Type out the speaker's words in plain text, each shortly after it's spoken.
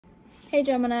Hey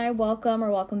Gemini,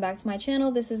 welcome back to my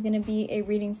channel. This is going to be a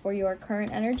reading for your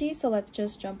current energy. So let's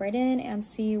just jump right in and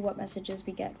see what messages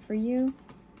we get for you.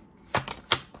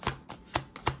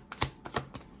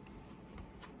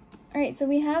 All right, so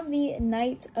we have the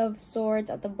Knight of Swords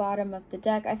at the bottom of the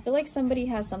deck. I feel like somebody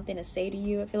has something to say to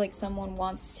you. I feel like someone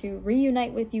wants to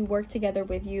reunite with you, work together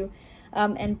with you,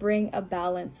 and bring a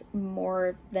balance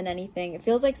more than anything. It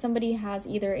feels like somebody has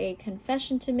either a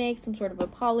confession to make, some sort of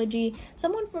apology.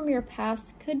 Someone from your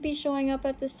past could be showing up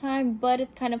at this time, but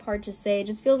it's kind of hard to say. It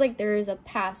just feels like there is a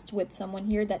past with someone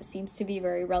here that seems to be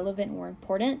very relevant or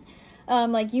important.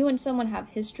 Like you and someone have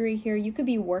history here. You could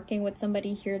be working with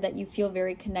somebody here that you feel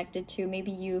very connected to.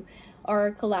 Maybe you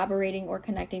are collaborating or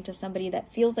connecting to somebody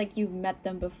that feels like you've met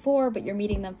them before, but you're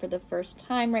meeting them for the first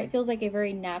time, right? It feels like a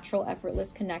very natural,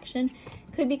 effortless connection.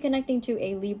 Could be connecting to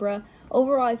a Libra.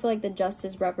 Overall, I feel like the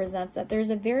Justice represents that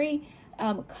there's a very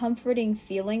comforting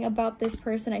feeling about this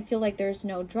person. I feel like there's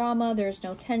no drama, there's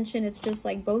no tension. It's just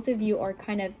like both of you are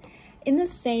kind of in the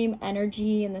same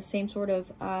energy, in the same sort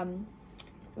of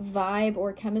vibe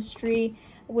or chemistry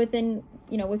within,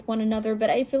 with one another. But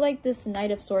I feel like this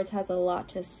Knight of Swords has a lot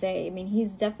to say. I mean,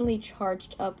 he's definitely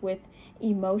charged up with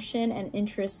emotion and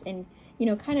interest in,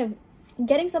 kind of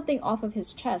getting something off of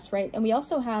his chest, right? And we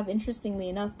also have, interestingly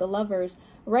enough, the Lovers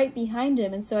right behind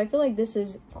him. And so I feel like this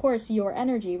is, of course, your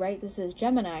energy, right? This is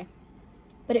Gemini.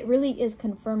 But it really is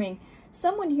confirming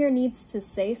someone here needs to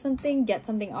say something, get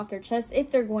something off their chest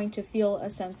if they're going to feel a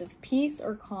sense of peace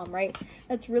or calm, right?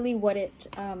 That's really what it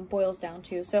boils down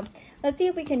to. So let's see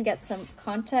if we can get some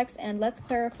context, and let's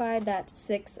clarify that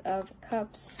Six of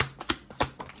Cups.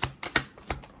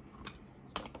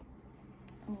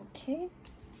 Okay.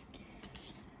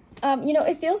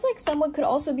 It feels like someone could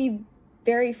also be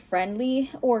very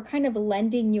friendly or kind of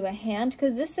lending you a hand,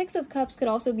 because this Six of Cups could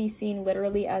also be seen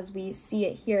literally as we see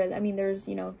it here. I mean, there's,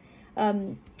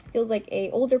 feels like a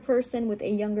older person with a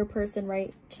younger person,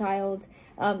 right? Child.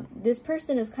 This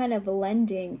person is kind of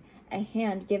lending a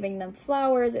hand, giving them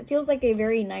flowers. It feels like a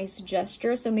very nice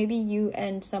gesture. So maybe you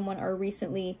and someone are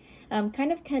recently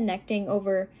kind of connecting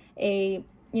over a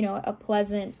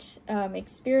pleasant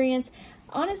experience.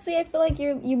 Honestly, I feel like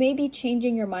you may be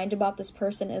changing your mind about this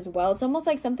person as well. It's almost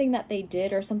like something that they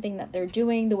did or something that they're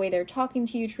doing, the way they're talking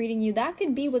to you, treating you. That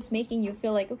could be what's making you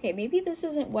feel like, okay, maybe this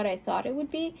isn't what I thought it would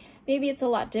be. Maybe it's a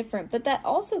lot different. But that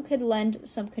also could lend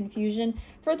some confusion.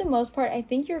 For the most part, I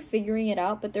think you're figuring it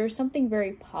out, but there's something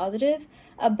very positive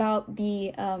about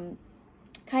the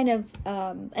kind of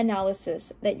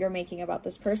analysis that you're making about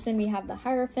this person. We have the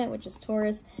Hierophant, which is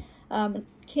Taurus.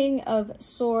 King of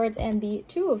Swords and the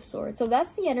Two of Swords. So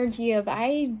that's the energy of,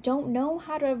 I don't know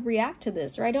how to react to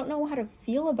this, or I don't know how to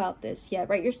feel about this yet,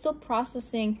 right? You're still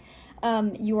processing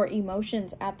your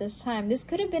emotions at this time. This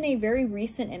could have been a very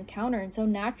recent encounter, and so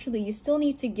naturally you still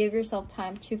need to give yourself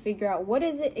time to figure out what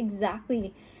is it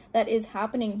exactly that is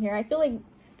happening here. I feel like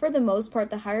for the most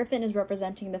part, the Hierophant is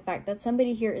representing the fact that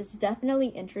somebody here is definitely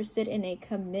interested in a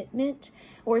commitment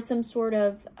or some sort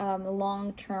of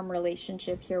long-term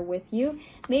relationship here with you.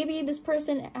 Maybe this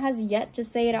person has yet to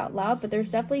say it out loud, but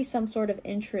there's definitely some sort of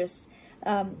interest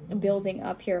building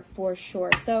up here for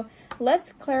sure. So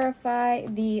let's clarify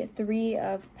the Three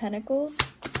of Pentacles.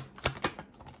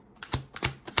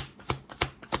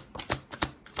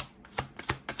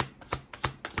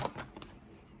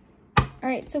 All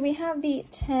right, so we have the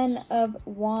Ten of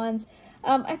Wands.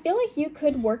 I feel like you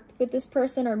could work with this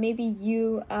person, or maybe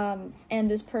you and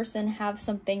this person have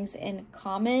some things in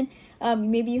common.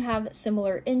 Maybe you have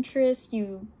similar interests,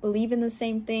 you believe in the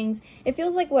same things. It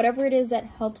feels like whatever it is that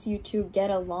helps you to get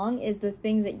along is the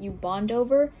things that you bond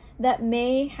over that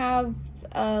may have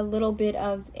a little bit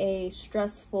of a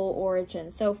stressful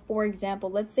origin. So for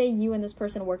example, let's say you and this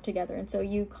person work together, and so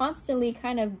you constantly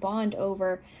kind of bond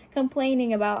over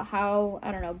complaining about how,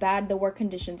 I don't know, bad the work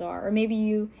conditions are, or maybe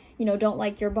you don't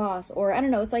like your boss, or I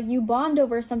don't know, it's like you bond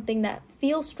over something that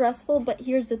feels stressful. But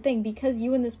here's the thing, because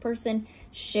you and this person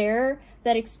share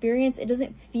that experience, it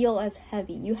doesn't feel as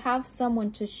heavy. You have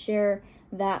someone to share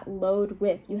that load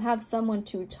with, you have someone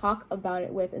to talk about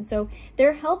it with, and so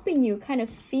they're helping you kind of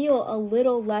feel a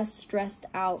little less stressed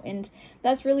out, and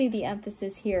that's really the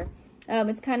emphasis here.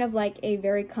 It's kind of like a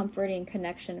very comforting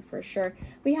connection for sure.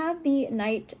 We have the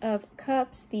Knight of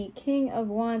Cups, the King of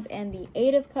Wands, and the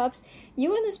Eight of Cups.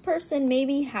 You and this person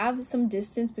maybe have some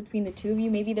distance between the two of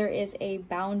you. Maybe there is a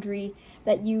boundary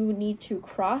that you need to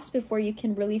cross before you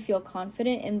can really feel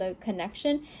confident in the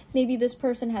connection. Maybe this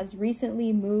person has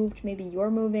recently moved, maybe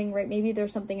you're moving, right? Maybe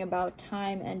there's something about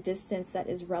time and distance that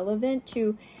is relevant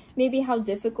to maybe how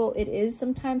difficult it is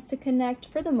sometimes to connect.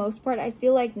 For the most part, I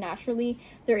feel like naturally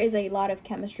there is a lot of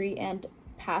chemistry and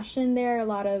passion there, a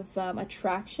lot of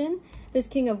attraction. This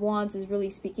King of Wands is really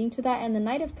speaking to that. And the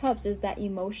Knight of Cups is that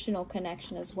emotional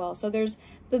connection as well. So there's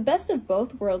the best of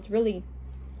both worlds, really.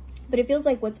 But it feels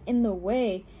like what's in the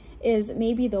way is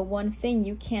maybe the one thing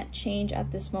you can't change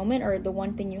at this moment, or the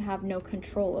one thing you have no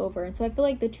control over. And so I feel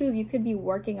like the two of you could be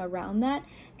working around that,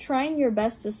 trying your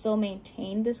best to still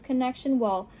maintain this connection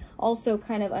while also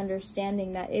kind of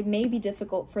understanding that it may be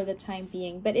difficult for the time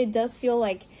being. But it does feel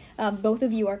like both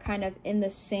of you are kind of in the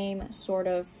same sort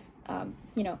of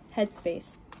you know,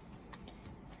 headspace.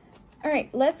 All right,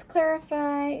 let's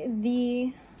clarify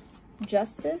the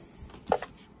Justice.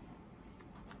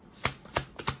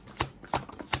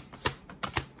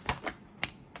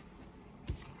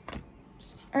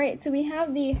 All right, so we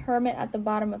have the Hermit at the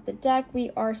bottom of the deck.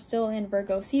 We are still in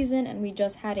Virgo season, and we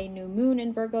just had a new moon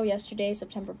in Virgo yesterday,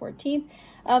 September 14th.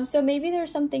 So maybe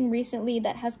there's something recently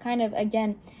that has kind of,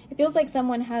 again, it feels like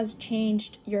someone has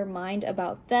changed your mind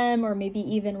about them, or maybe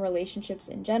even relationships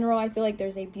in general. I feel like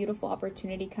there's a beautiful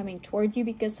opportunity coming towards you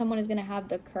because someone is going to have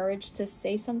the courage to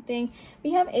say something.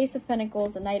 We have Ace of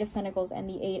Pentacles, the Knight of Pentacles, and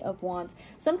the Eight of Wands.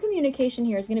 Some communication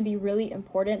here is going to be really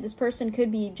important. This person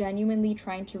could be genuinely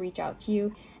trying to reach out to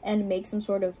you and make some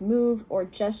sort of move or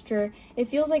gesture. It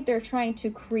feels like they're trying to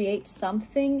create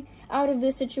something out of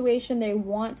this situation. They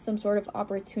want some sort of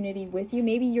opportunity with you.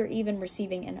 Maybe you're even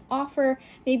receiving an offer.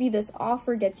 Maybe this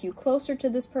offer gets you closer to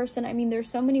this person. I mean, there's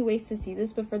so many ways to see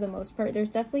this, but for the most part, there's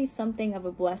definitely something of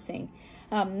a blessing.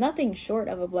 Nothing short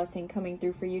of a blessing coming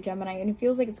through for you, Gemini, and it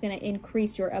feels like it's going to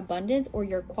increase your abundance or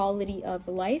your quality of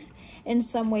life in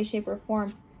some way, shape, or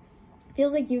form.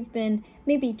 Feels like you've been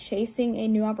maybe chasing a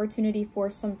new opportunity for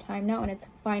some time now, and it's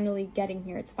finally getting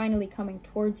here. It's finally coming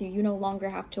towards you. You no longer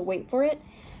have to wait for it.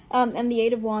 And the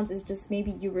Eight of Wands is just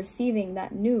maybe you receiving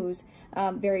that news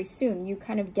very soon. You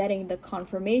kind of getting the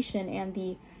confirmation and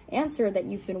the answer that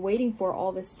you've been waiting for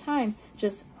all this time,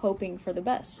 just hoping for the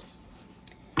best.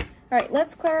 All right,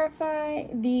 let's clarify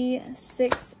the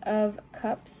Six of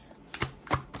Cups.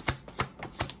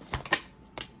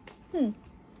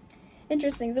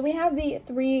 Interesting. So we have the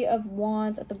Three of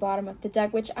Wands at the bottom of the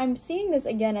deck, which I'm seeing this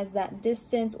again as that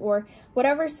distance or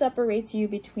whatever separates you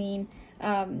between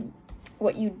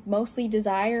what you mostly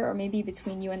desire, or maybe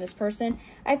between you and this person.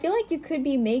 I feel like you could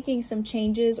be making some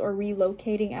changes or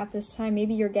relocating at this time.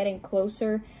 Maybe you're getting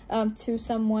closer to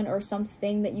someone or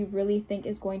something that you really think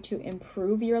is going to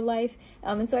improve your life.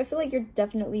 And so I feel like you're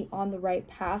definitely on the right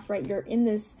path, right? You're in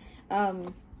this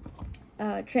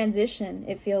transition,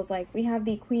 it feels like. We have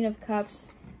the Queen of Cups,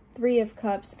 Three of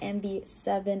Cups, and the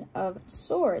Seven of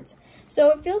Swords. So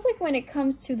it feels like when it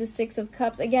comes to the Six of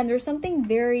Cups, again, there's something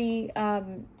very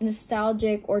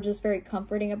nostalgic or just very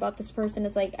comforting about this person.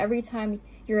 It's like every time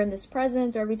you're in this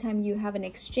presence, or every time you have an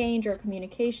exchange or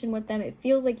communication with them, it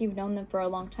feels like you've known them for a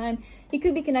long time. You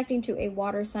could be connecting to a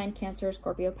water sign, Cancer,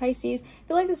 Scorpio, Pisces. I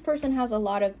feel like this person has a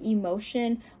lot of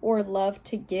emotion or love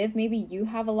to give. Maybe you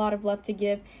have a lot of love to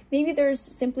give. Maybe there's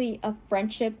simply a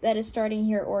friendship that is starting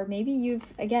here, or maybe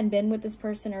you've, again, been with this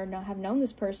person or have known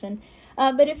this person.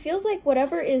 But it feels like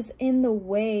whatever is in the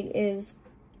way is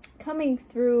coming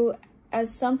through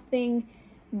as something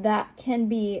that can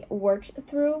be worked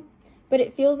through. But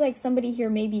it feels like somebody here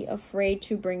may be afraid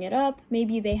to bring it up.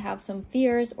 Maybe they have some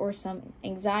fears or some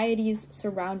anxieties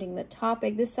surrounding the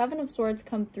topic. The Seven of Swords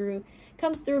comes through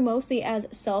mostly as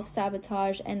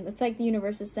self-sabotage, and it's like the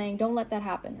universe is saying, don't let that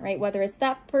happen, right? Whether it's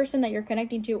that person that you're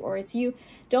connecting to or it's you,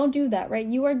 don't do that, right?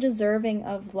 You are deserving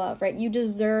of love, right? You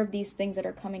deserve these things that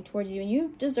are coming towards you, and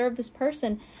you deserve this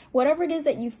person. Whatever it is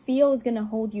that you feel is going to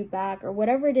hold you back, or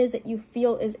whatever it is that you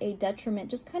feel is a detriment,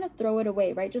 just kind of throw it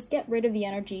away, right? Just get rid of the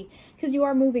energy, because you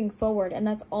are moving forward, and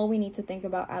that's all we need to think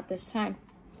about at this time.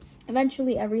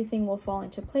 Eventually everything will fall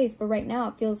into place, but right now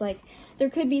it feels like there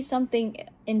could be something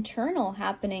internal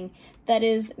happening that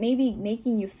is maybe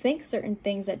making you think certain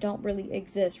things that don't really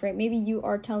exist, right? Maybe you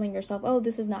are telling yourself, oh,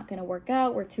 this is not going to work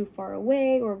out, we're too far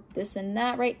away, or this and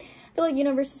that, right? I feel like the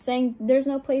universe is saying there's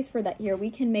no place for that here.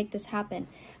 We can make this happen.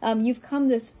 You've come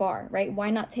this far, right? Why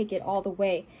not take it all the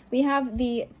way? We have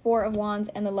the Four of Wands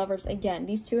and the Lovers again.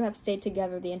 These two have stayed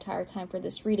together the entire time for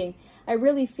this reading. I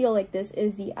really feel like this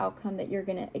is the outcome that you're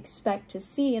going to expect to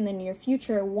see in the near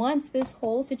future once this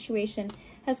whole situation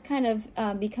has kind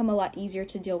of become a lot easier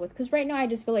to deal with. Because right now I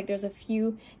just feel like there's a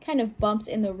few kind of bumps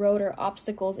in the road or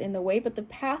obstacles in the way, but the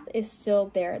path is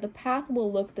still there. The path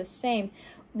will look the same.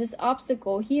 This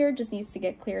obstacle here just needs to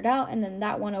get cleared out, and then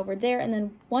that one over there, and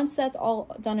then once that's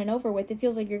all done and over with, it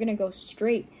feels like you're going to go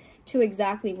straight to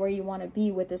exactly where you want to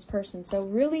be with this person. So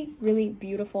really, really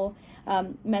beautiful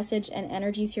message and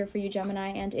energies here for you, Gemini.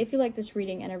 And if you like this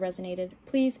reading and it resonated,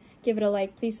 please give it a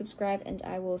like, please subscribe, and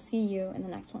I will see you in the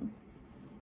next one.